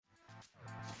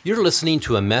You're listening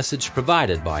to a message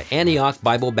provided by Antioch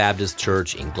Bible Baptist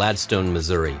Church in Gladstone,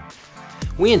 Missouri.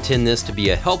 We intend this to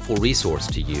be a helpful resource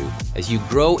to you as you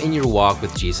grow in your walk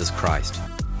with Jesus Christ.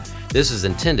 This is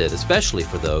intended especially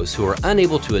for those who are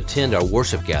unable to attend our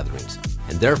worship gatherings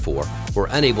and therefore were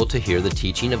unable to hear the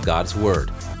teaching of God's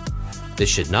Word. This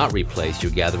should not replace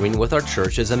your gathering with our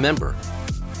church as a member.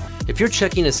 If you're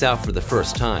checking us out for the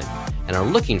first time and are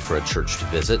looking for a church to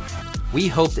visit, we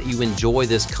hope that you enjoy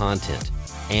this content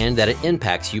and that it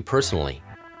impacts you personally.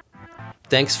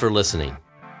 Thanks for listening.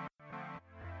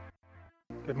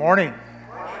 Good morning.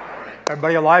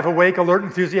 Everybody alive, awake, alert,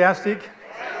 enthusiastic?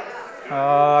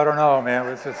 I don't know, man.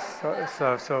 It's just,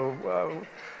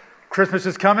 Christmas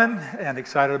is coming, and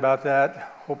excited about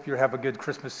that. Hope you have a good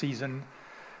Christmas season.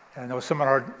 I know some in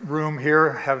our room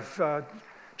here have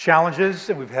challenges,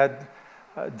 and we've had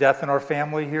death in our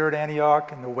family here at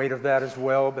Antioch, and the weight of that as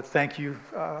well. But thank you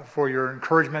for your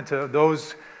encouragement to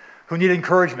those who need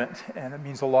encouragement, and it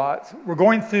means a lot. We're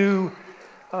going through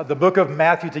the book of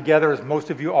Matthew together, as most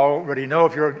of you already know.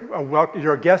 If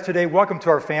you're a guest today, welcome to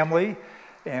our family.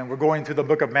 And we're going through the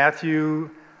book of Matthew,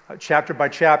 chapter by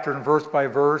chapter and verse by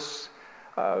verse.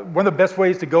 One of the best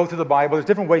ways to go through the Bible, there's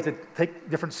different ways to take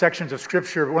different sections of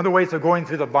Scripture, but one of the ways of going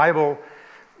through the Bible,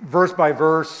 verse by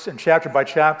verse and chapter by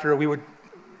chapter, we would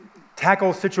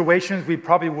tackle situations we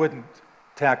probably wouldn't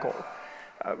tackle.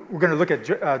 We're going to look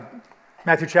at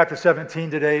Matthew chapter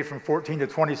 17 today, from 14 to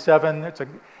 27. It's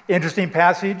an interesting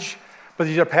passage, but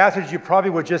these are passages you probably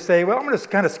would just say, well, I'm going to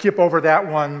kind of skip over that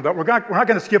one, but we're not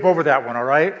going to skip over that one, all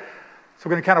right? So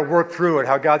we're going to kind of work through it,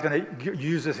 how God's going to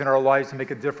use this in our lives to make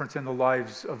a difference in the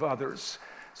lives of others.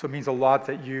 So it means a lot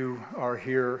that you are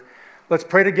here. Let's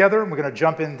pray together. We're going to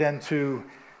jump in then to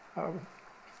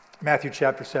Matthew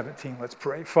chapter 17. Let's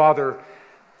pray. Father,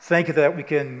 thank you that we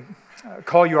can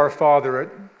call you our Father. It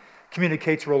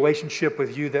communicates a relationship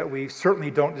with you that we certainly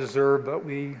don't deserve, but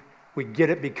we get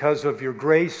it because of your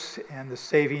grace and the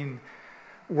saving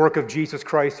work of Jesus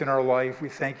Christ in our life. We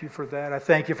thank you for that. I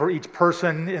thank you for each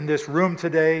person in this room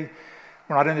today.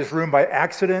 We're not in this room by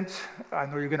accident. I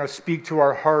know you're going to speak to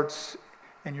our hearts,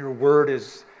 and your word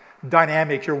is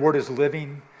dynamic. Your word is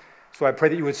living. So I pray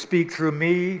that you would speak through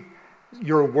me,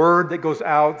 your word that goes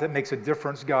out that makes a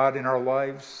difference, God, in our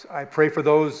lives. I pray for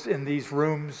those in these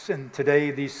rooms and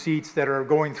today, these seats that are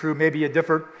going through maybe a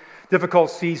difficult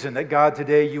season, that God,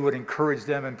 today you would encourage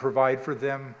them and provide for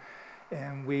them.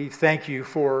 And we thank you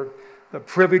for the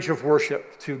privilege of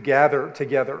worship to gather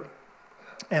together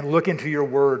and look into your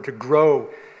word, to grow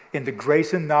in the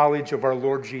grace and knowledge of our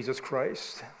Lord Jesus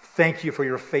Christ. Thank you for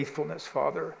your faithfulness,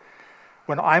 Father.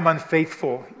 When I'm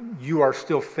unfaithful, you are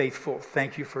still faithful.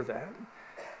 Thank you for that.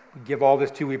 We give all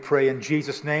this to you, we pray in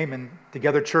Jesus' name. And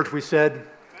together, church, we said,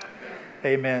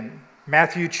 Amen.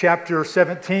 Matthew chapter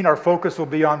 17, our focus will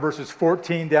be on verses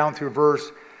 14 down through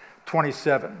verse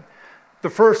 27. The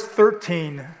first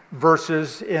 13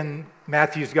 verses in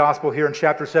Matthew's gospel here in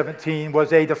chapter 17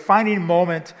 was a defining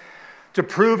moment to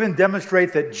prove and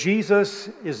demonstrate that Jesus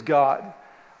is God.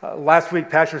 Last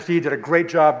week, Pastor Steve did a great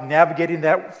job navigating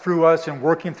that through us and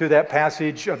working through that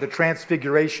passage of the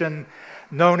Transfiguration,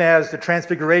 known as the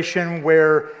Transfiguration,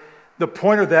 where the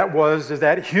point of that is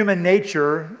that human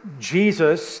nature,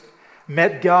 Jesus,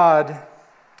 met God,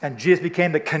 and Jesus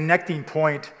became the connecting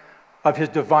point of his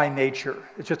divine nature.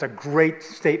 It's just a great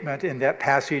statement in that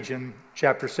passage in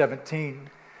chapter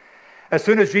 17. As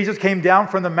soon as Jesus came down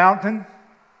from the mountain,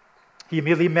 he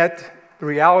immediately met the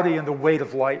reality and the weight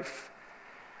of life.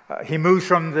 He moves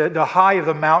from the high of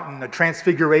the mountain, the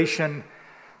transfiguration,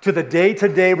 to the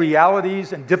day-to-day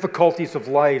realities and difficulties of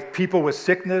life. People with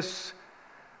sickness,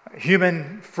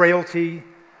 human frailty,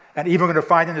 and even we're going to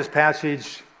find in this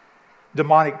passage,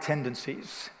 demonic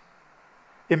tendencies.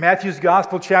 In Matthew's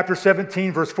Gospel, chapter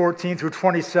 17, verse 14 through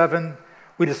 27,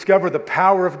 we discover the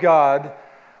power of God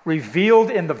revealed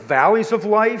in the valleys of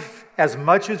life as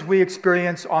much as we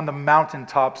experience on the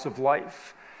mountaintops of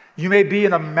life. You may be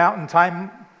in a mountain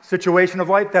time situation of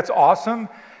life. That's awesome.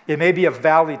 It may be a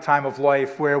valley time of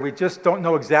life where we just don't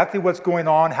know exactly what's going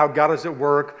on, how God is at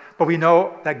work, but we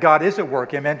know that God is at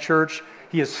work. Amen, church?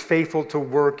 He is faithful to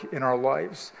work in our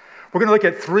lives. We're going to look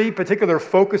at three particular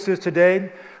focuses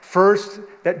today. First,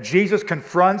 that Jesus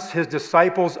confronts his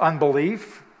disciples'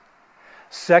 unbelief.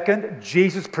 Second,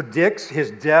 Jesus predicts his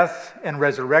death and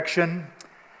resurrection.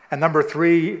 And number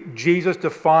three, Jesus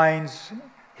defines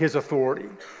his authority.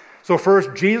 So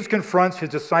first, Jesus confronts his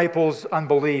disciples'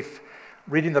 unbelief.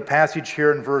 Reading the passage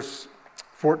here in verse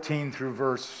 14 through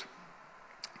verse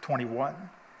 21.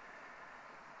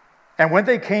 And when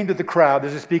they came to the crowd,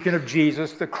 this is speaking of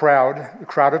Jesus, the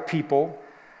crowd of people,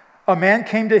 a man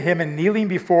came to him and kneeling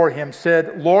before him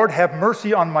said, "Lord, have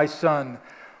mercy on my son,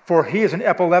 for he is an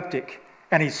epileptic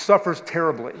and he suffers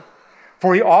terribly.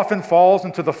 For he often falls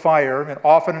into the fire and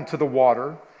often into the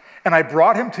water. And I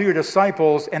brought him to your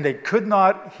disciples and they could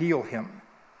not heal him."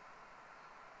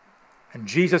 And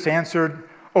Jesus answered,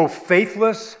 "O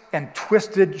faithless and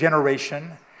twisted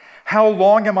generation, how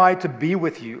long am I to be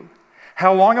with you?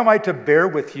 How long am I to bear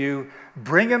with you?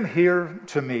 Bring him here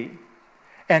to me."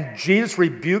 And Jesus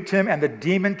rebuked him, and the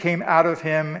demon came out of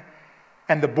him,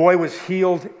 and the boy was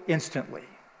healed instantly.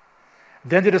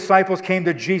 Then the disciples came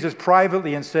to Jesus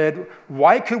privately and said,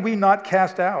 "Why could we not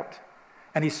cast out?"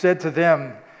 And he said to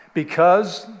them,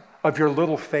 "Because of your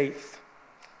little faith.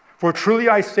 For truly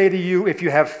I say to you, if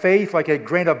you have faith like a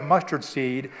grain of mustard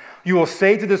seed, you will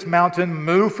say to this mountain,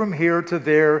 'Move from here to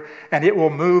there,' and it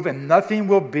will move, and nothing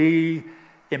will be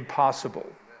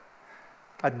impossible."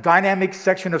 A dynamic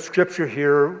section of scripture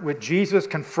here with Jesus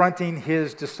confronting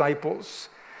his disciples.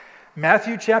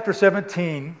 Matthew chapter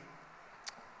 17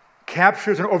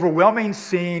 captures an overwhelming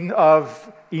scene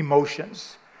of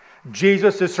emotions.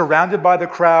 Jesus is surrounded by the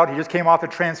crowd. He just came off the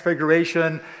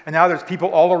transfiguration, and now there's people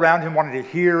all around him wanting to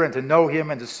hear and to know him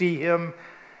and to see him.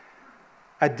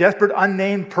 A desperate,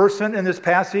 unnamed person in this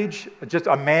passage, just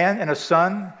a man and a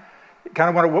son. Kind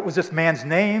of wonder, what was this man's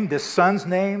name, this son's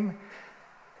name?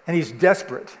 And he's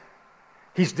desperate.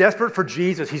 He's desperate for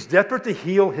Jesus. He's desperate to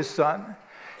heal his son.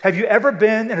 Have you ever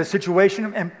been in a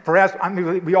situation, and perhaps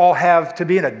we all have, to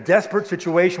be in a desperate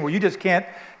situation where you just can't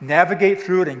navigate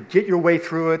through it and get your way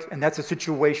through it? And that's the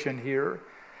situation here.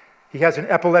 He has an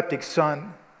epileptic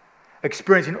son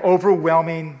experiencing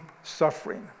overwhelming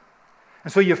suffering.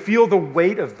 And so you feel the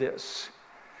weight of this.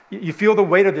 You feel the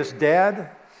weight of this dad,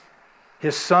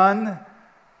 his son,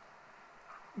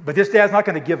 but this dad's not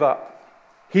going to give up.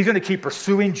 He's going to keep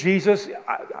pursuing Jesus.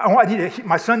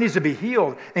 My son needs to be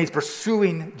healed, and he's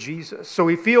pursuing Jesus. So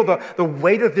we feel the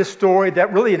weight of this story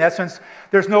that really, in essence,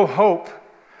 there's no hope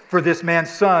for this man's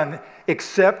son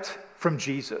except from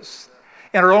Jesus.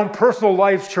 In our own personal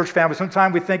lives, church family,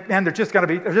 sometimes we think, man, I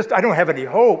don't have any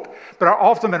hope. But our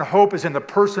ultimate hope is in the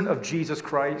person of Jesus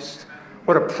Christ.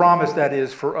 What a promise that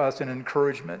is for us, and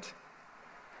encouragement.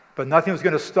 But nothing was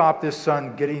going to stop this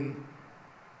son getting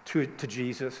to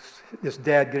Jesus, this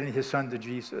dad getting his son to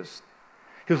Jesus.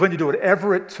 He was willing to do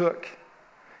whatever it took.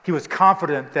 He was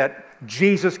confident that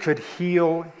Jesus could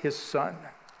heal his son.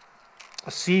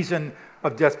 A season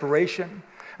of desperation.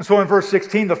 And so in verse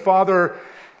 16, the father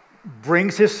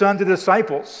brings his son to the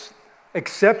disciples,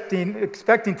 expecting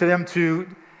to them to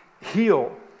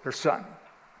heal their son.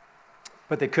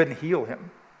 But they couldn't heal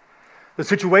him. The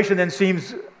situation then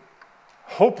seems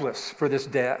hopeless for this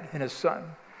dad and his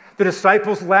son. The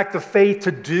disciples lacked the faith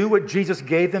to do what Jesus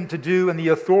gave them to do and the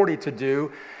authority to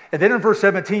do. And then in verse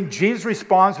 17, Jesus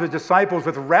responds to his disciples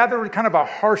with rather kind of a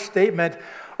harsh statement,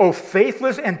 "O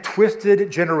faithless and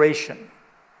twisted generation,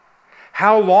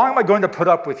 how long am I going to put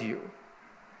up with you?"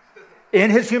 In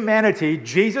his humanity,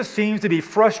 Jesus seems to be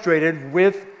frustrated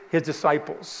with his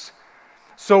disciples.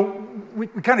 So we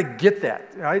kind of get that,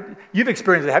 right? You've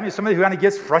experienced it, haven't you? Somebody who kind of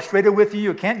gets frustrated with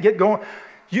you can't get going.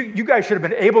 You guys should have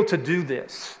been able to do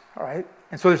this. All right?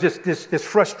 And so there's this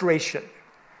frustration.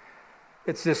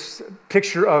 It's this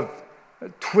picture of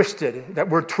twisted. That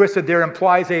word twisted there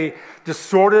implies a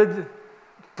distorted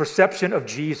perception of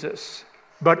Jesus.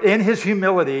 But in his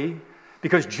humility,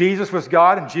 because Jesus was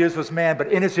God and Jesus was man,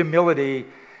 but in his humility,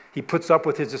 he puts up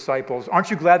with his disciples. Aren't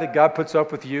you glad that God puts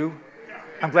up with you?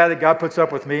 I'm glad that God puts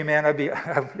up with me, man.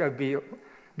 I'd be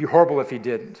horrible if he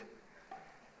didn't.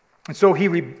 And so he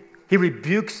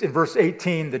rebukes in verse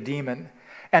 18 the demon.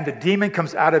 And the demon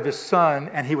comes out of his son,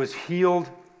 and he was healed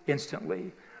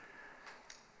instantly.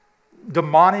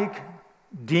 Demonic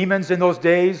demons in those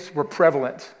days were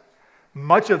prevalent.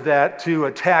 Much of that to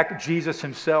attack Jesus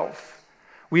himself.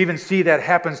 We even see that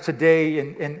happens today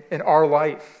in our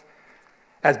life.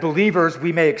 As believers,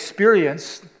 we may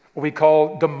experience what we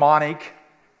call demonic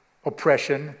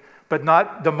oppression, but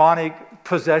not demonic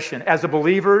possession. As a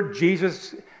believer,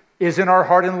 Jesus is in our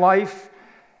heart and life,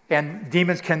 and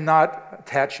demons cannot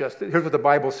attach us. Here's what the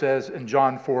Bible says in 1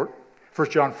 John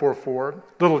 4:4.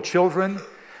 "Little children,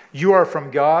 you are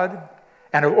from God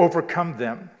and have overcome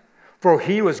them, for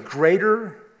he was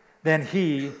greater than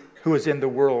he who is in the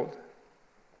world."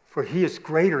 For he is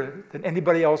greater than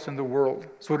anybody else in the world.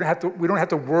 So we don't have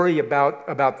to worry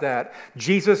about that.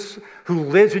 Jesus, who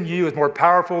lives in you, is more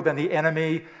powerful than the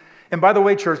enemy. And by the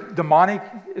way, church, demonic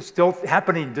is still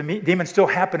happening. Demons still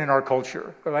happen in our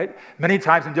culture, right? Many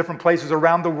times in different places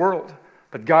around the world.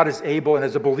 But God is able, and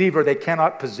as a believer, they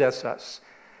cannot possess us.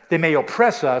 They may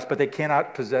oppress us, but they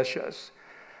cannot possess us.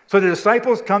 So the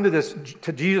disciples come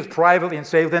to Jesus privately and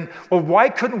say, then, well, why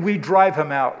couldn't we drive him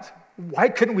out? Why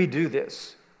couldn't we do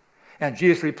this? And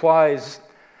Jesus replies,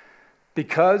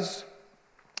 because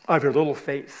of your little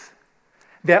faith.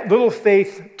 That little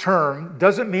faith term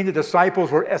doesn't mean the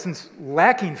disciples were, in essence,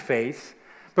 lacking faith,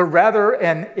 but rather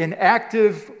an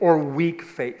inactive or weak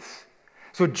faith.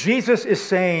 So Jesus is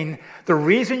saying the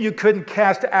reason you couldn't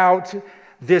cast out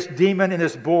this demon in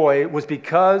this boy was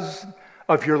because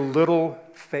of your little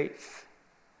faith.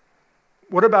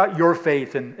 What about your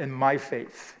faith and my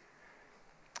faith?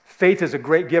 Faith is a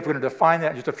great gift. We're going to define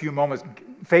that in just a few moments.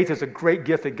 Faith is a great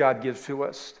gift that God gives to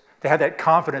us, to have that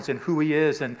confidence in who he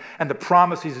is and the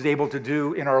promises he's able to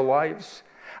do in our lives.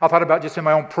 I thought about just in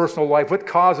my own personal life, what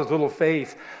causes little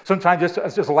faith? Sometimes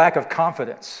it's just a lack of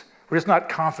confidence. We're just not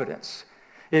confidence.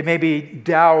 It may be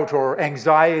doubt or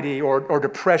anxiety or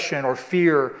depression or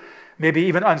fear, maybe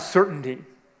even uncertainty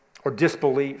or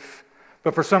disbelief.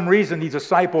 But for some reason, these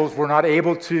disciples were not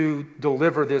able to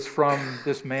deliver this from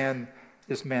this man's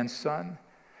son.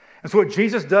 And so what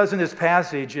Jesus does in this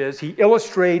passage is he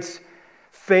illustrates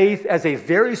faith as a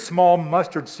very small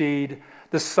mustard seed,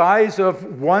 the size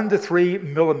of 1 to 3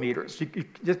 millimeters. You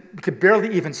could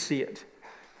barely even see it.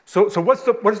 So what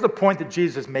is the point that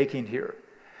Jesus is making here?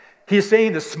 He's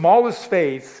saying the smallest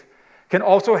faith can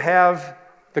also have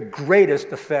the greatest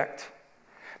effect.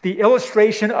 The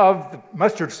illustration of the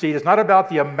mustard seed is not about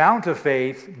the amount of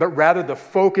faith, but rather the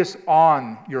focus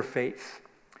on your faith.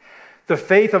 The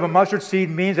faith of a mustard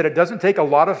seed means that it doesn't take a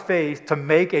lot of faith to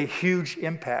make a huge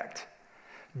impact.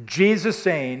 Jesus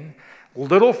saying,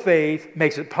 little faith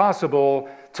makes it possible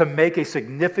to make a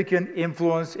significant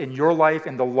influence in your life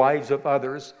and the lives of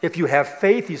others. If you have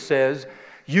faith, he says,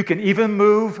 you can even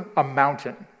move a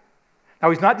mountain. Now,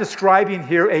 he's not describing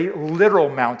here a literal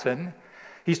mountain.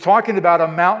 He's talking about a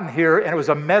mountain here, and it was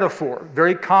a metaphor,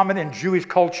 very common in Jewish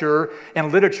culture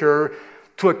and literature,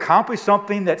 to accomplish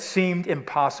something that seemed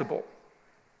impossible.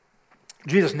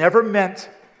 Jesus never meant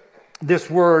this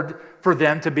word for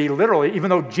them to be literally,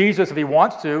 even though Jesus, if he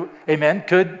wants to, amen,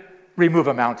 could remove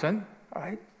a mountain,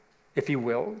 right, if he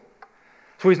will.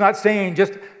 So he's not saying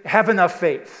just have enough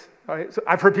faith. Right? So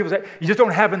I've heard people say, you just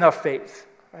don't have enough faith.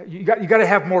 Right? You got to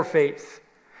have more faith.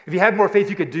 If you had more faith,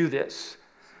 you could do this.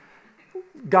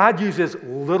 God uses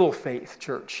little faith,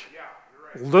 church. Yeah,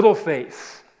 you're right. Little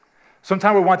faith.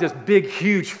 Sometimes we want this big,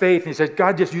 huge faith, and he says,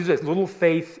 God just uses little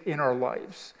faith in our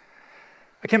lives.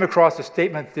 I came across a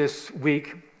statement this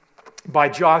week by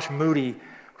Josh Moody,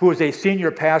 who is a senior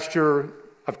pastor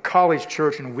of College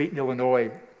Church in Wheaton,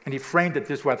 Illinois, and he framed it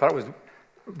this way. I thought it was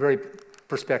very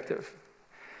perspective.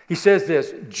 He says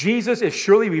this, Jesus is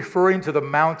surely referring to the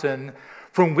mountain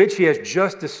from which he has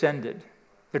just descended,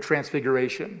 the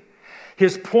transfiguration.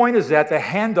 His point is that the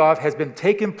handoff has been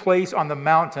taking place on the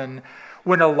mountain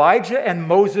when Elijah and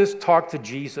Moses talked to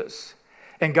Jesus.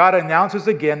 And God announces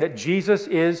again that Jesus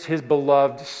is his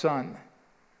beloved son.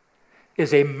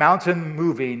 Is a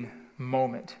mountain-moving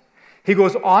moment. He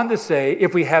goes on to say,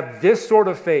 if we have this sort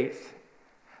of faith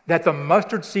that the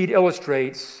mustard seed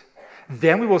illustrates,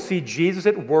 then we will see Jesus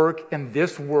at work in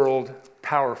this world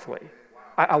powerfully.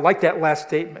 I like that last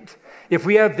statement. If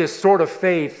we have this sort of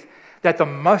faith that the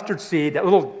mustard seed, that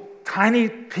little tiny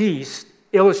piece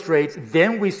illustrates,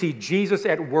 then we see Jesus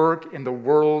at work in the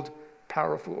world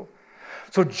powerful.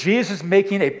 So Jesus is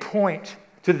making a point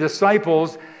to the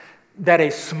disciples that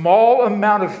a small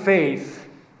amount of faith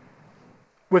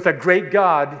with a great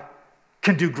God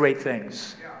can do great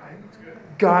things.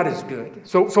 God is good.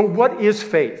 So what is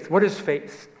faith? What is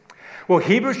faith? Well,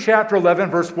 Hebrews chapter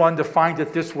 11, verse 1 defines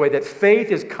it this way, that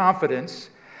faith is confidence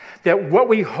that what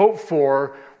we hope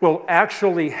for will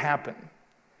actually happen.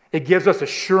 It gives us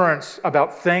assurance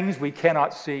about things we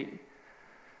cannot see.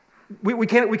 We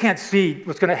can't see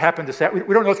what's going to happen we don't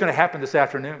know what's going to happen this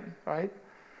afternoon, right?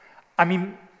 I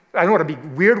mean, I don't want to be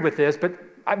weird with this, but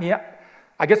I mean,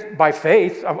 I guess by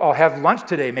faith, I'll have lunch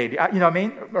today maybe, you know what I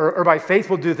mean? Or by faith,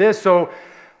 we'll do this. So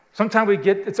sometimes we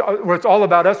get, where it's all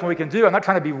about us and what we can do. I'm not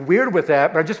trying to be weird with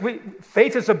that, but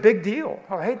faith is a big deal,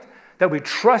 all right? That we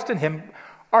trust in him.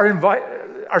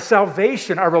 Our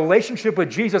salvation, our relationship with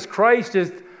Jesus Christ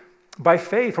is by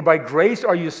faith. For by grace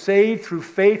are you saved through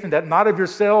faith, and that not of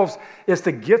yourselves is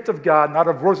the gift of God, not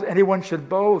of works anyone should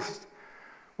boast.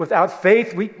 Without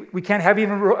faith, we can't have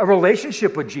even a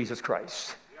relationship with Jesus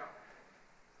Christ.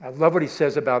 I love what he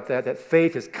says about that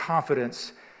faith is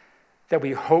confidence that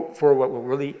we hope for what will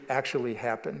really actually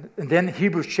happen. And then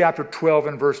Hebrews chapter 12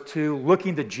 and verse 2,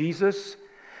 looking to Jesus,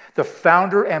 the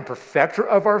founder and perfecter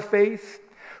of our faith,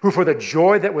 who for the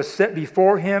joy that was set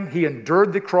before him, he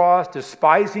endured the cross,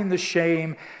 despising the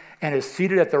shame, and is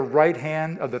seated at the right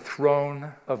hand of the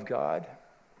throne of God.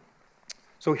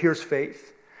 So here's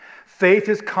faith. Faith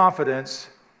is confidence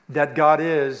that God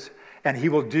is, and he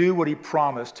will do what he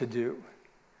promised to do.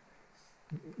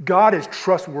 God is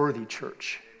trustworthy,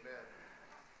 church. Amen.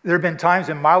 There have been times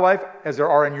in my life, as there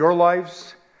are in your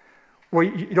lives, where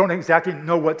you don't exactly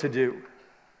know what to do.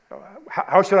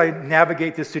 How should I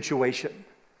navigate this situation?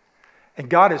 And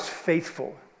God is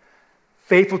faithful.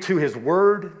 Faithful to his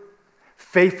word,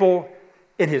 faithful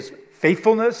in his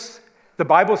faithfulness. The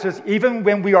Bible says even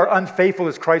when we are unfaithful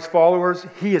as Christ followers,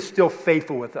 he is still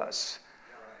faithful with us.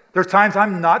 There's times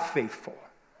I'm not faithful,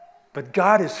 but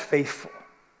God is faithful.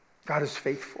 God is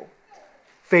faithful.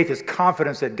 Faith is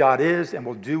confidence that God is and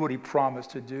will do what he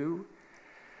promised to do.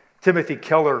 Timothy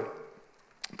Keller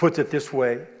puts it this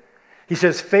way. He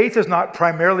says, faith is not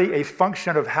primarily a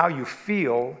function of how you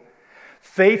feel.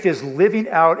 Faith is living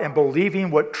out and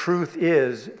believing what truth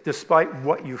is despite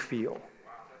what you feel. Wow,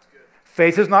 that's good.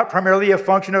 Faith is not primarily a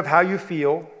function of how you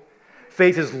feel.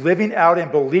 Faith is living out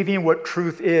and believing what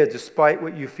truth is despite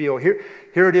what you feel. Here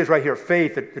it is right here.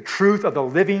 Faith, the truth of the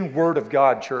living word of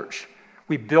God, church.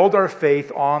 We build our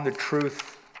faith on the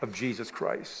truth of Jesus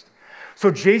Christ.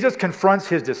 So Jesus confronts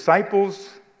his disciples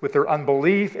with their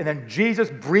unbelief, and then Jesus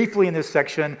briefly in this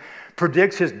section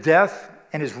predicts his death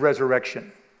and his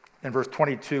resurrection in verse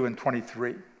 22 and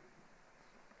 23.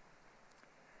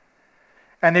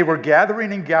 And they were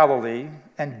gathering in Galilee,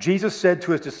 and Jesus said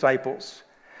to his disciples,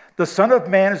 "The Son of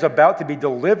Man is about to be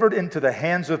delivered into the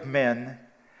hands of men,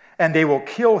 and they will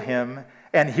kill him,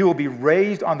 and he will be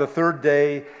raised on the third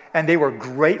day." And they were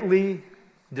greatly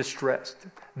distressed.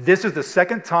 This is the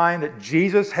second time that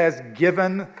Jesus has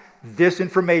given this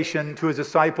information to his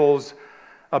disciples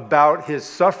about his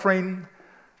suffering,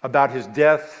 about his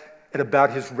death, and about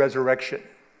his resurrection.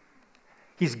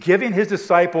 He's giving his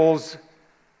disciples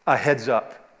a heads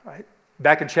up. Right?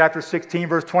 Back in chapter 16,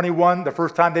 verse 21, the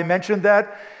first time they mentioned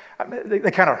that, they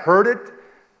kind of heard it,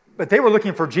 but they were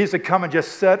looking for Jesus to come and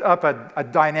just set up a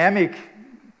dynamic,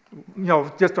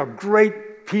 just a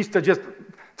great piece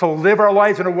to live our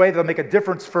lives in a way that'll make a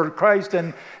difference for Christ,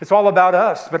 and it's all about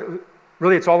us, but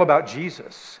really it's all about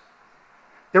Jesus.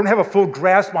 They don't have a full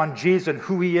grasp on Jesus and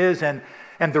who he is and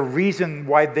the reason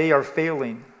why they are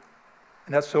failing.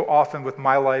 And that's so often with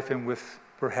my life and with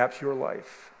perhaps your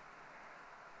life.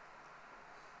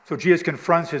 So Jesus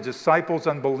confronts his disciples'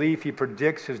 unbelief. He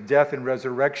predicts his death and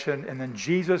resurrection. And then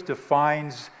Jesus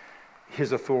defines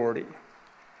his authority.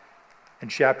 In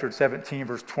chapter 17,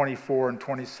 verse 24 and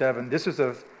 27. This is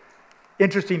an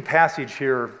interesting passage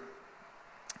here.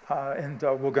 And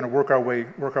we're going to work our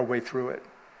way through it.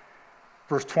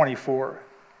 Verse 24.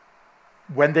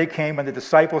 When the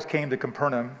disciples came to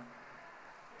Capernaum,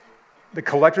 the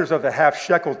collectors of the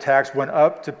half-shekel tax went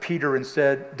up to Peter and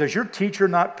said, "Does your teacher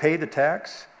not pay the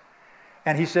tax?"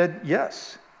 And he said,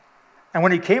 "Yes." And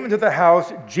when he came into the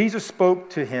house, Jesus spoke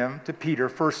to Peter,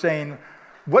 first saying,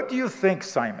 "What do you think,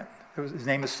 Simon?" His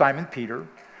name is Simon Peter.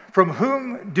 "From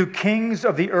whom do kings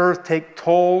of the earth take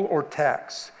toll or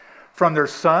tax? From their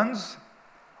sons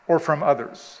or from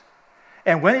others?"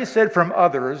 And when he said from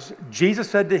others, Jesus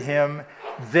said to him,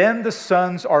 "Then the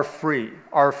sons are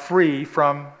free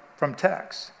from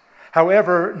tax.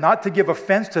 However, not to give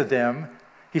offense to them,"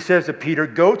 he says to Peter,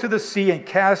 "go to the sea and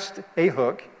cast a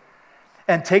hook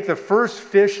and take the first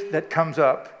fish that comes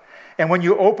up. And when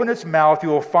you open its mouth, you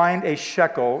will find a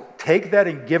shekel. Take that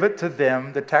and give it to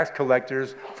them, the tax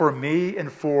collectors, for me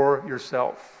and for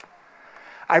yourself."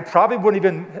 I probably wouldn't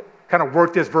even kind of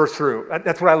work this verse through.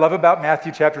 That's what I love about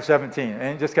Matthew chapter 17.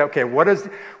 And just go, okay, what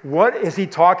is he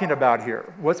talking about here?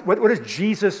 What is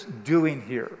Jesus doing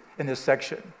here in this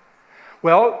section?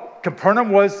 Well, Capernaum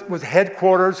was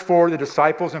headquarters for the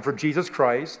disciples and for Jesus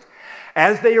Christ.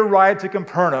 As they arrived to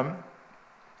Capernaum,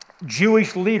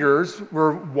 Jewish leaders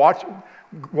were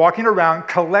walking around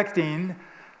collecting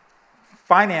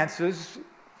finances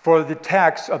for the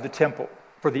tax of the temple,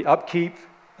 for the upkeep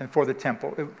and for the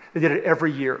temple. They did it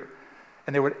every year.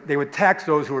 And they would tax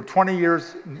those who were 20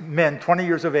 years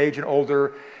of age and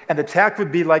older, and the tax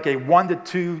would be like a 1 to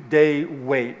 2 day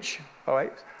wage. All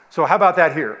right? So how about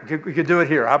that here? We could do it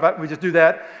here. How about we just do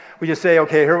that? We just say,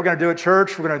 okay, here we're going to do it,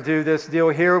 church. We're going to do this deal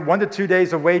here. 1 to 2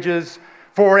 days of wages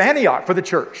for Antioch, for the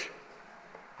church.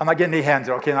 I'm not getting any hands,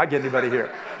 okay? Not getting anybody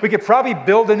here. We could probably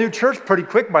build a new church pretty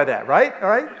quick by that, right? All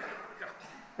right?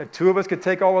 If two of us could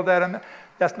take all of that, and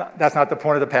that's not the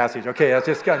point of the passage. Okay, I'm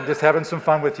just having some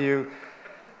fun with you.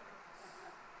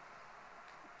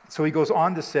 So he goes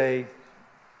on to say,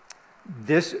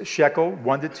 this shekel,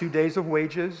 1 to 2 days of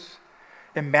wages.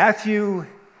 In Matthew,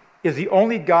 is the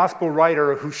only gospel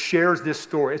writer who shares this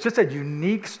story. It's just a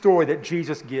unique story that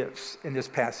Jesus gives in this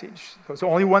passage. So it's the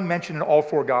only one mentioned in all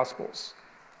 4 gospels.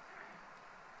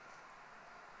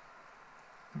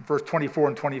 Verse 24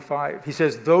 and 25, he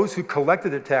says, those who collected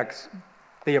the tax,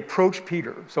 they approached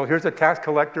Peter. So here's the tax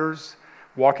collectors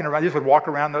walking around. These would walk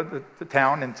around the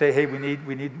town and say, hey, we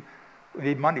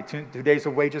need money, 2 days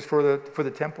of wages for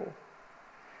the temple.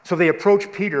 So they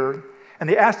approached Peter and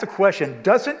they asked the question,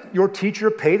 doesn't your teacher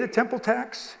pay the temple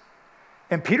tax?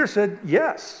 And Peter said,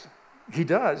 yes, he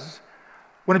does.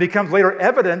 When it becomes later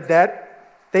evident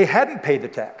that they hadn't paid the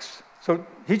tax. So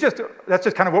that's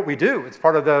just kind of what we do. It's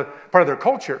part of their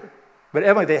culture. But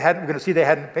evidently we're going to see they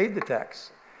hadn't paid the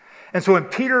tax. And so when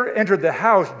Peter entered the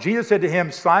house, Jesus said to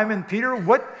him, Simon Peter,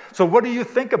 what do you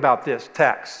think about this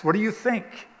tax? What do you think?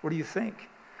 What do you think?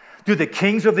 Do the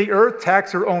kings of the earth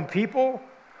tax their own people?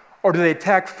 Or do they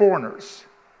tax foreigners?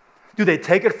 Do they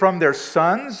take it from their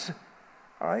sons,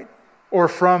 all right, or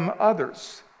from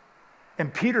others?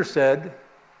 And Peter said,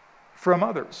 from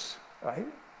others, right?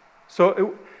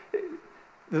 So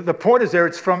the point is there,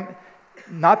 it's from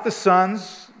not the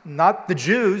sons, not the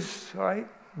Jews, right?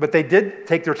 But they did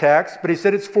take their tax, but he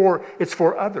said it's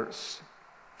for others,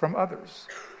 from others.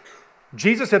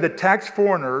 Jesus said that tax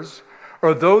foreigners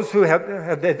are those who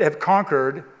have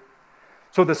conquered.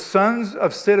 So the sons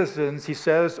of citizens, he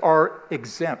says, are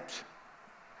exempt.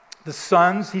 The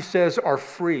sons, he says, are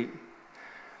free.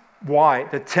 Why?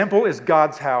 The temple is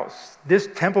God's house. This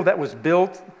temple that was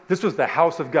built, this was the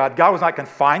house of God. God was not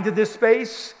confined to this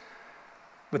space,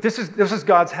 but this is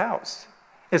God's house.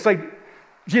 It's like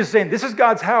Jesus saying, this is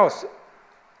God's house.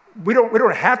 We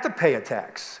don't have to pay a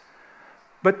tax.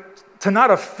 But to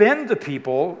not offend the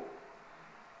people,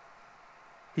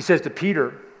 he says to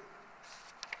Peter,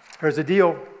 here's the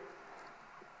deal.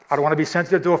 I don't want to be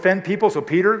sensitive to offend people, so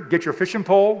Peter, get your fishing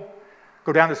pole,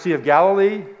 go down to the Sea of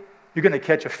Galilee. You're going to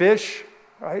catch a fish,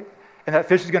 right? And that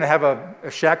fish is going to have a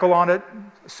shekel on it,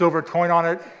 a silver coin on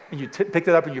it, and you pick it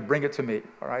up and you bring it to me,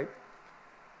 all right?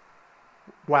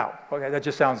 Wow, okay, that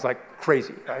just sounds like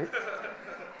crazy, right?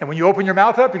 And when you open your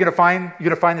mouth up, you're going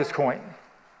to find this coin.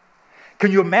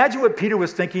 Can you imagine what Peter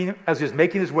was thinking as he was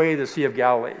making his way to the Sea of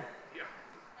Galilee?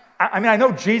 I mean, I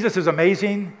know Jesus is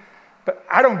amazing, but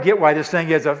I don't get why this thing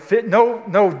is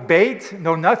no bait,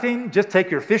 no nothing. Just take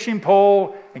your fishing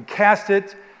pole and cast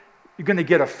it. You're going to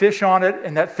get a fish on it,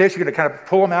 and that fish, you're going to kind of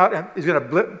pull him out, and he's going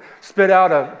to spit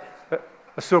out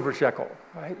a silver shekel,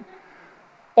 right?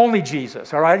 Only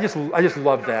Jesus, all right? I just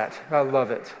love that. I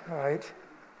love it, all right?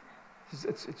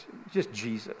 It's just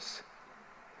Jesus.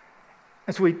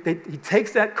 And so he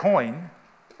takes that coin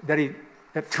that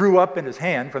threw up in his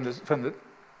hand from the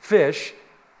fish,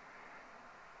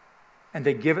 and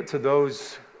they give it to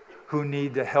those who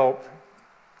need the help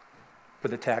for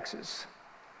the taxes.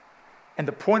 And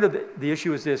the point of the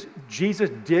issue is this: Jesus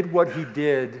did what he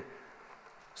did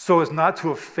so as not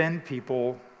to offend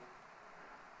people,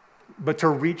 but to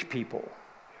reach people.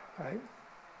 Right?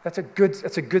 That's a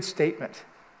good statement.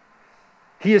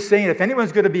 He is saying if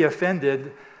anyone's going to be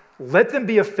offended, let them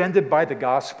be offended by the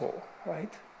gospel.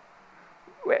 Right?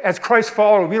 As Christ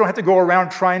followers, we don't have to go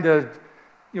around trying to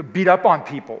beat up on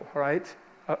people, right?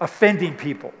 Offending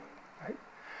people. Right?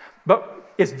 But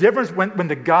it's different when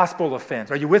the gospel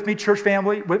offends. Are you with me, church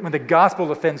family? When the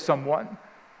gospel offends someone.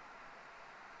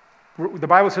 The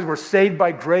Bible says we're saved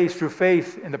by grace through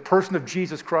faith in the person of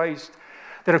Jesus Christ.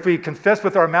 That if we confess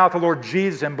with our mouth the Lord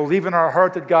Jesus and believe in our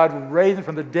heart that God raised him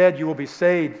from the dead, you will be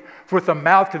saved. For with the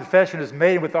mouth confession is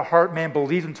made, and with the heart man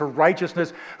believes into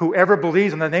righteousness. Whoever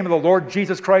believes in the name of the Lord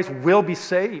Jesus Christ will be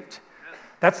saved.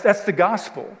 That's the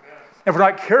gospel. And if we're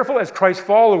not careful as Christ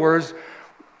followers,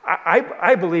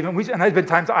 I believe, and there's been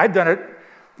times I've done it,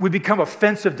 we become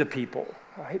offensive to people,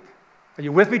 right? Are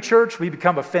you with me, church? We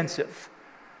become offensive.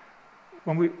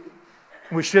 When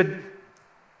we should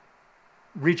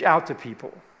reach out to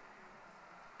people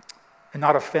and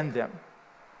not offend them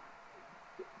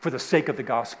for the sake of the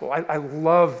gospel. I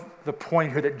love the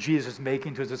point here that Jesus is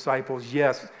making to his disciples.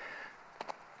 Yes,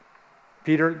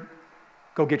 Peter,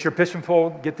 go get your fishing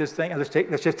pole, get this thing, and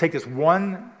let's just take this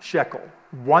one shekel,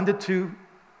 1 to 2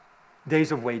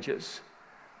 days of wages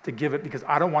to give it, because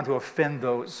I don't want to offend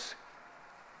those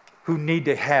who need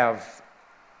to have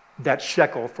that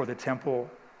shekel for the temple,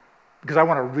 because I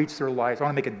want to reach their lives. I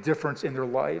want to make a difference in their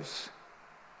lives.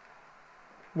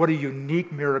 What a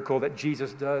unique miracle that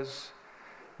Jesus does.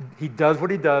 He does what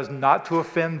he does not to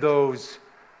offend those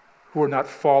who are not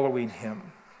following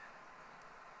him.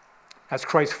 As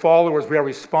Christ's followers, we are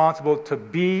responsible to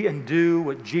be and do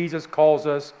what Jesus calls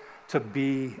us to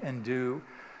be and do.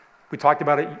 We talked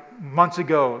about it months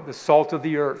ago, the salt of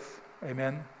the earth.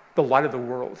 Amen. the light of the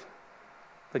world.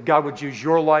 That God would use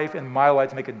your life and my life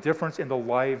to make a difference in the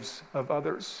lives of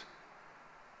others.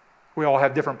 We all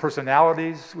have different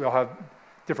personalities. We all have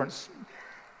different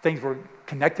things we're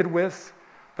connected with.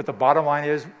 But the bottom line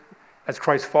is, as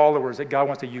Christ followers, that God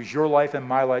wants to use your life and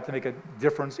my life to make a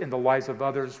difference in the lives of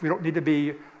others. We don't need to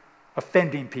be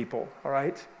offending people, all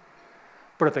right?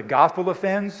 But if the gospel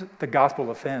offends, the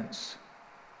gospel offends.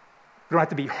 We don't have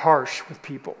to be harsh with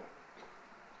people,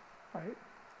 right?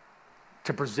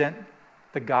 To present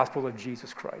the gospel of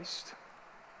Jesus Christ.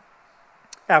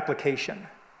 Application.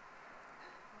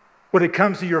 When it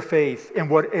comes to your faith, in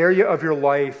what area of your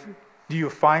life do you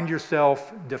find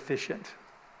yourself deficient?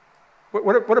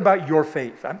 What about your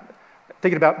faith? I'm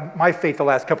thinking about my faith the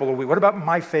last couple of weeks. What about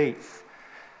my faith?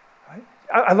 Right?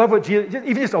 I love what Jesus,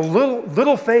 even just a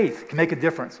little faith can make a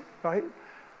difference, right?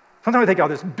 Sometimes I think, oh,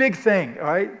 this big thing,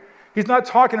 right? He's not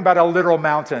talking about a literal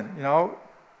mountain, you know?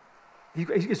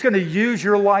 He's going to use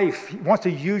your life. He wants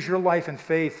to use your life in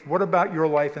faith. What about your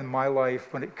life and my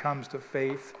life when it comes to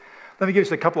faith? Let me give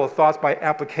you a couple of thoughts by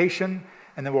application,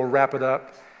 and then we'll wrap it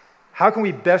up. How can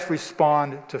we best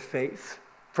respond to faith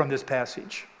from this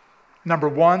passage? Number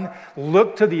one,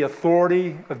 look to the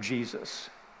authority of Jesus.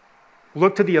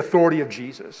 Look to the authority of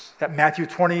Jesus. At Matthew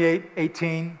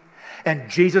 28:18, and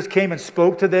Jesus came and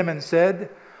spoke to them and said,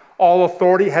 all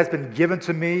authority has been given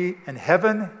to me in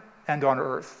heaven and on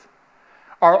earth.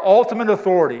 Our ultimate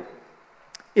authority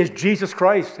is Jesus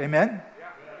Christ. Amen?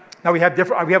 Now we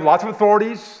have lots of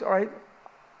authorities, all right?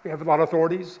 We have a lot of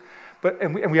authorities,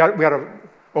 and we ought to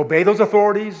obey those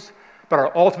authorities, but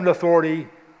our ultimate authority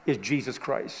is Jesus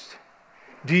Christ.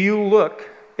 Do you look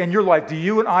in your life, do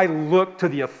you and I look to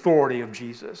the authority of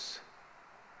Jesus?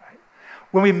 Right?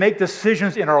 When we make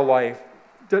decisions in our life,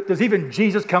 does even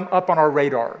Jesus come up on our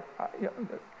radar?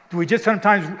 Do we just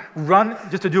sometimes run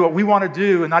just to do what we want to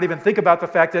do and not even think about the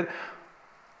fact that,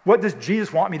 what does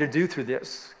Jesus want me to do through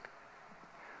this?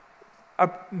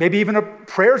 Maybe even a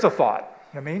prayer's a thought.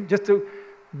 I mean, just to,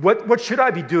 what should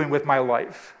I be doing with my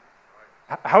life?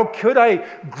 How could I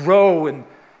grow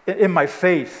in my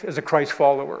faith as a Christ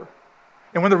follower?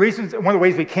 And one of the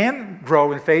ways we can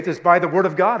grow in faith is by the Word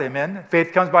of God, amen?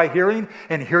 Faith comes by hearing,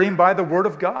 and hearing by the Word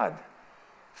of God.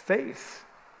 Faith.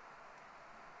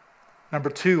 Number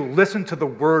two, listen to the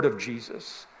Word of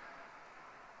Jesus.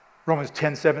 Romans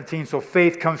 10:17, so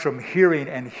faith comes from hearing,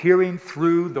 and hearing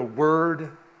through the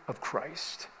Word of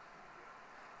Christ.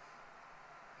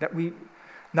 That we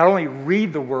not only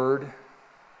read the Word,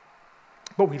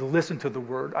 but we listen to the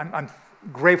Word. I'm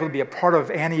grateful to be a part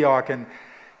of Antioch and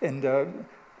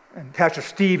Pastor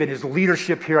Steve and his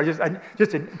leadership here.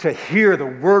 Just to hear the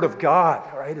Word of God,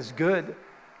 all right, is good.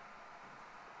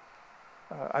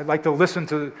 I like to listen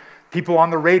to people on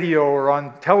the radio or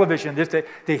on television just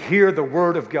to hear the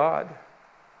Word of God.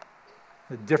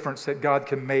 The difference that God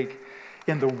can make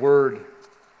in the Word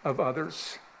of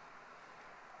others.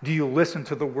 Do you listen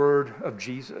to the Word of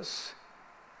Jesus?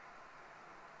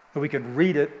 We can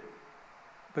read it,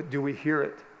 but do we hear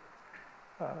it?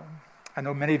 I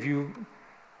know many of you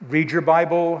read your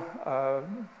Bible.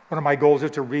 One of my goals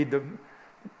is to read the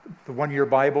one-year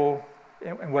Bible.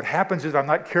 And what happens is I'm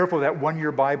not careful of that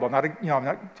one-year Bible. I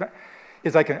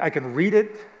can read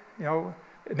it,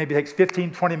 it maybe takes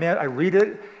 15, 20 minutes. I read it,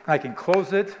 and I can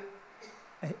close it.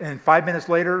 And 5 minutes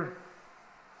later,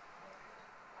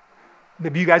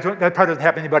 maybe you guys don't, that probably doesn't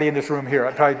happen to anybody in this room here.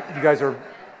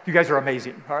 You guys are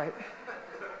amazing, all right?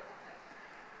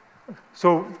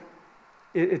 So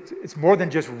it's more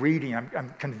than just reading.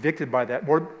 I'm convicted by that,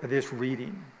 more than just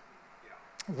reading.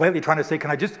 Lately trying to say,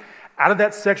 out of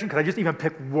that section, can I just even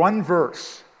pick one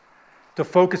verse to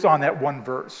focus on that one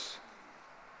verse?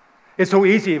 It's so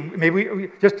easy, maybe we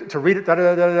just to read it,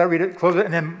 read it, close it,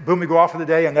 and then boom, we go off for the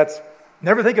day, and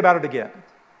never think about it again.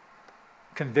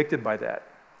 Convicted by that.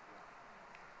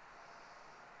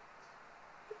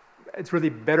 It's really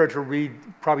better to read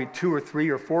probably 2 or 3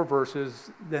 or 4 verses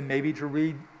than maybe to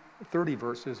read 30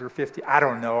 verses or 50. I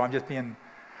don't know.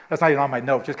 That's not even on my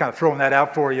notes. Just kind of throwing that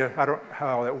out for you. I don't know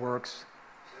how that works.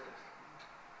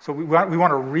 So we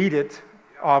want to read it,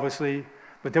 obviously,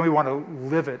 but then we want to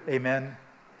live it. Amen.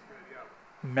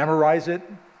 Memorize it.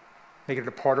 Make it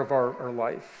a part of our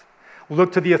life.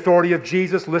 Look to the authority of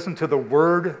Jesus. Listen to the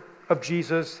word of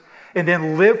Jesus. And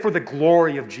then live for the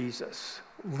glory of Jesus.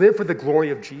 Live for the glory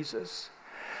of Jesus.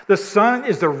 The Son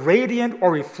is the radiant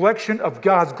or reflection of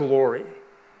God's glory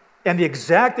and the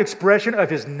exact expression of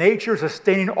his nature,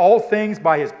 sustaining all things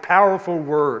by his powerful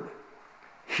word.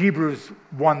 Hebrews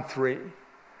 1:3.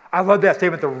 I love that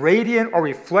statement, the radiant or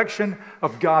reflection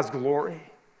of God's glory.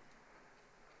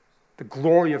 The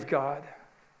glory of God.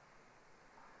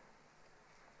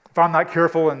 If I'm not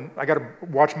careful and I got to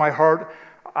watch my heart,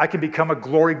 I can become a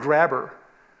glory grabber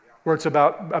where it's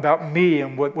about me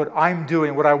and what I'm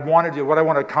doing, what I want to do, what I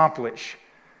want to accomplish.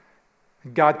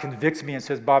 God convicts me and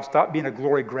says, Bob, stop being a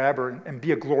glory grabber and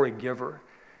be a glory giver.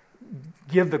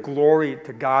 Give the glory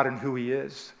to God and who he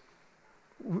is.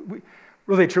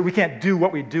 Really, we can't do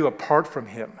what we do apart from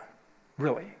him,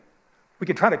 really. We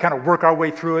can try to kind of work our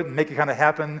way through it and make it kind of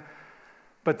happen,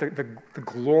 but the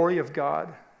glory of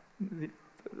God,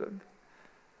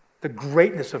 the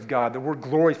greatness of God, the word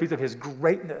glory speaks of his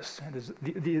greatness and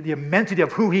the immensity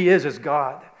of who he is as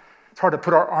God. It's hard to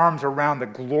put our arms around the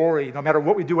glory, no matter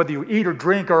what we do, whether you eat or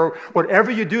drink or whatever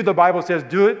you do, the Bible says,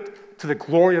 do it to the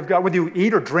glory of God. Whether you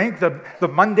eat or drink, the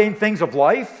mundane things of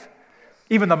life,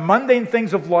 even the mundane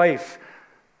things of life,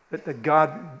 that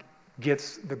God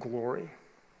gets the glory.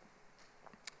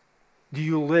 Do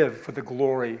you live for the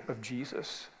glory of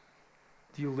Jesus?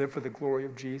 Do you live for the glory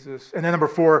of Jesus? And then number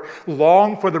 4,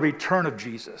 long for the return of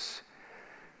Jesus.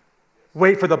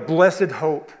 Wait for the blessed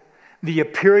hope, the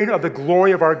appearing of the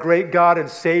glory of our great God and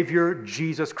Savior,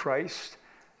 Jesus Christ.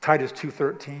 Titus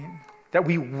 2:13. That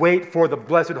we wait for the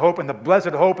blessed hope, and the blessed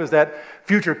hope is that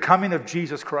future coming of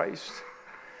Jesus Christ.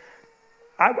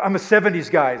 I'm a 70s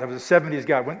guy. I was a 70s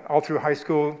guy. I went all through high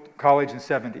school, college, and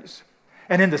 70s.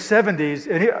 And in the 70s,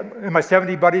 and my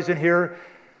 70 buddies in here,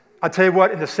 I'll tell you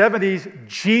what, in the 70s,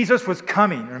 Jesus was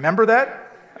coming. Remember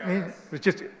that? I mean, it was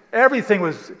just, everything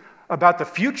was about the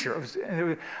future. I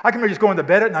can remember just going to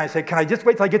bed at night and say, can I just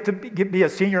wait till I get to be a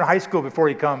senior in high school before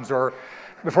he comes? Or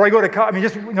before I go to college? I mean,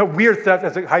 just weird stuff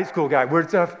as a high school guy, weird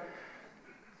stuff.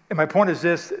 And my point is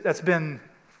this, that's been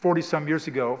 40-some years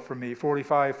ago for me,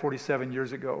 45, 47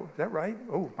 years ago. Is that right?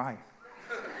 Oh, my.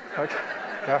 Okay.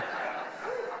 Yeah.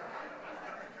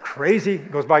 Crazy.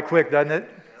 It goes by quick, doesn't it?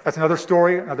 That's another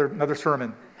story, another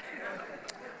sermon.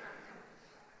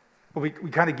 But we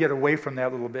kind of get away from that a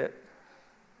little bit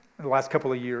in the last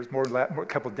couple of years, more a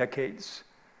couple of decades.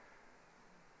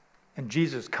 And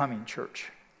Jesus is coming,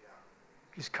 church.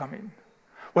 He's coming.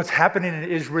 What's happening in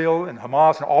Israel and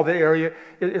Hamas and all that area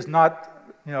is not,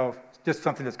 just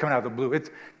something that's coming out of the blue. It's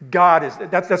God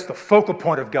that's the focal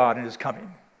point of God and his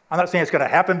coming. I'm not saying it's going to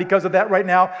happen because of that right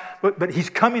now, but he's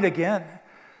coming again.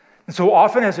 And so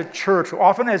often as a church,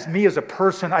 often as me as a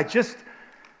person, I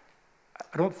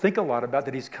don't think a lot about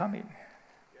that he's coming.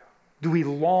 Do we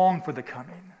long for the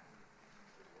coming?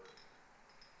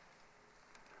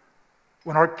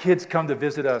 When our kids come to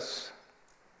visit us,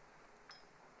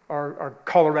 our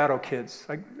Colorado kids,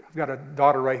 I've got a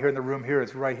daughter right here in the room here.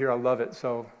 It's right here. I love it.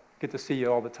 So get to see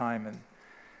you all the time.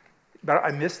 But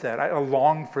I miss that. I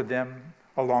long for them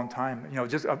a long time.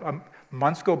 Just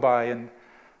months go by and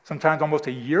sometimes almost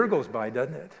a year goes by,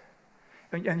 doesn't it?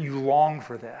 And you long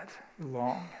for that. You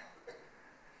long.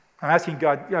 I'm asking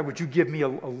God, would you give me a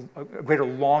greater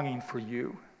longing for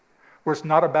you, where it's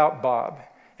not about Bob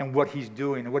and what he's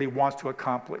doing and what he wants to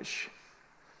accomplish,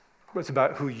 but it's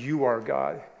about who you are,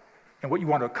 God, and what you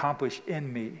want to accomplish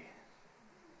in me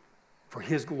for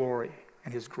his glory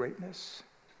and his greatness.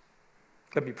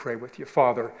 Let me pray with you.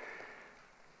 Father,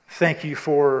 thank you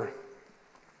for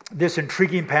this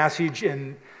intriguing passage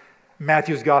in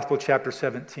Matthew's Gospel, chapter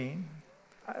 17.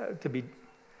 To be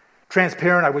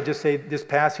transparent, I would just say this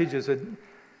passage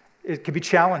it can be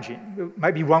challenging. It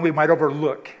might be one we might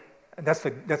overlook. And that's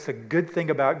the good thing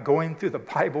about going through the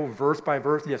Bible verse by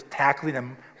verse and just tackling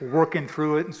and working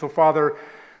through it. And so, Father,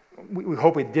 we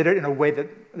hope we did it in a way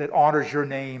that honors your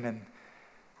name and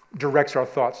directs our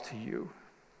thoughts to you.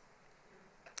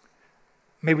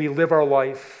 May we live our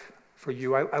life for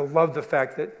you. I love the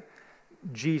fact that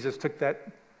Jesus took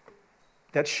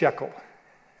that shekel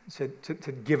and said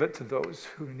to give it to those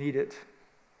who need it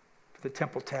for the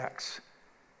temple tax.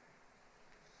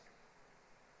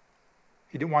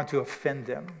 He didn't want to offend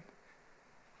them.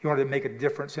 He wanted to make a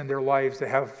difference in their lives, to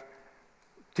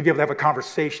be able to have a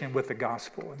conversation with the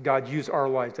gospel. And God used our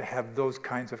lives to have those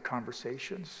kinds of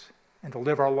conversations and to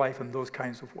live our life in those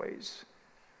kinds of ways.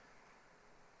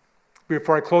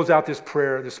 Before I close out this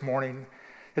prayer this morning,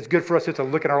 it's good for us to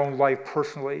look at our own life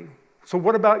personally. So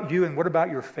what about you and what about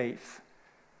your faith?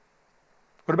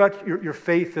 What about your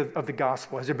faith of the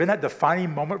gospel? Has there been that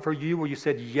defining moment for you where you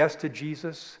said yes to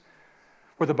Jesus?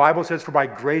 Where the Bible says, for by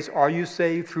grace are you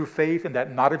saved through faith, and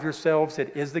that not of yourselves,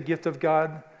 it is the gift of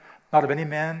God, not of any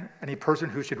man, any person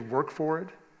who should work for it.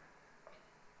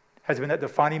 Has there been that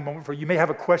defining moment for you? You may have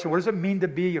a question, what does it mean to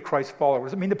be a Christ follower? What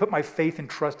does it mean to put my faith and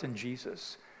trust in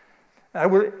Jesus? I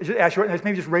would just ask you right now,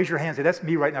 maybe just raise your hand and say, that's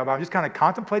me right now, but I'm just kind of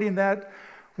contemplating that,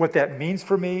 what that means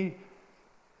for me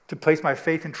to place my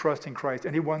faith and trust in Christ.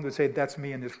 Anyone would say, that's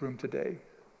me in this room today.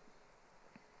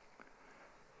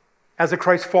 as a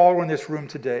Christ follower in this room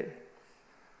today,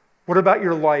 what about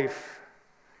your life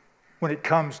when it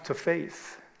comes to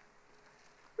faith?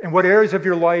 In what areas of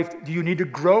your life do you need to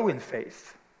grow in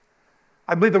faith?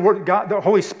 I believe the Word God, the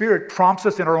Holy Spirit prompts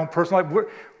us in our own personal life.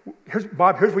 Here's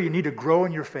where you need to grow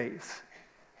in your faith.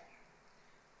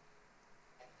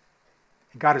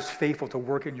 God is faithful to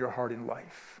work in your heart and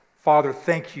life. Father,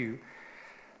 thank you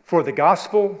for the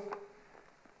gospel.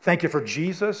 Thank you for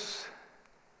Jesus.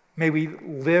 May we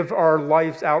live our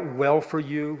lives out well for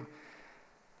you,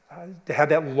 to have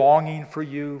that longing for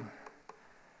you,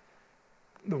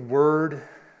 the Word.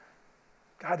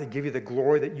 God, to give you the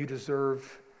glory that you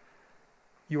deserve.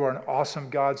 You are an awesome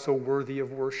God, so worthy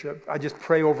of worship. I just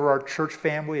pray over our church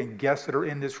family and guests that are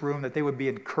in this room that they would be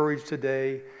encouraged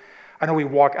today. I know we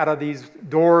walk out of these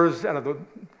doors, out of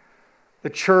the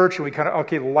church, and we kind of,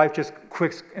 okay, life just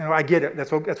quicks. You know, I get it.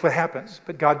 That's what happens.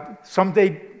 But God,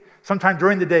 sometime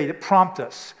during the day, prompt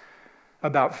us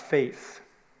about faith.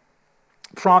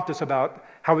 Prompt us about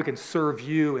how we can serve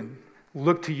you and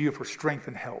look to you for strength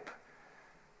and help.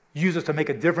 Use us to make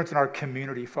a difference in our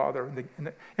community, Father,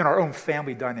 in our own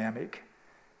family dynamic.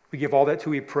 We give all that to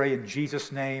you, we pray in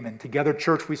Jesus' name. And together,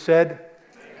 church, we said,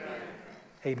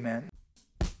 Amen.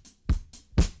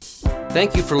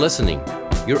 Thank you for listening.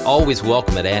 You're always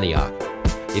welcome at Antioch.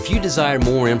 If you desire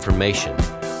more information,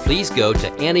 please go to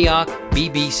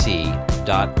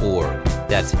AntiochBBC.org.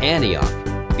 That's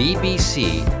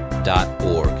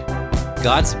AntiochBBC.org.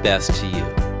 God's best to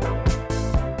you.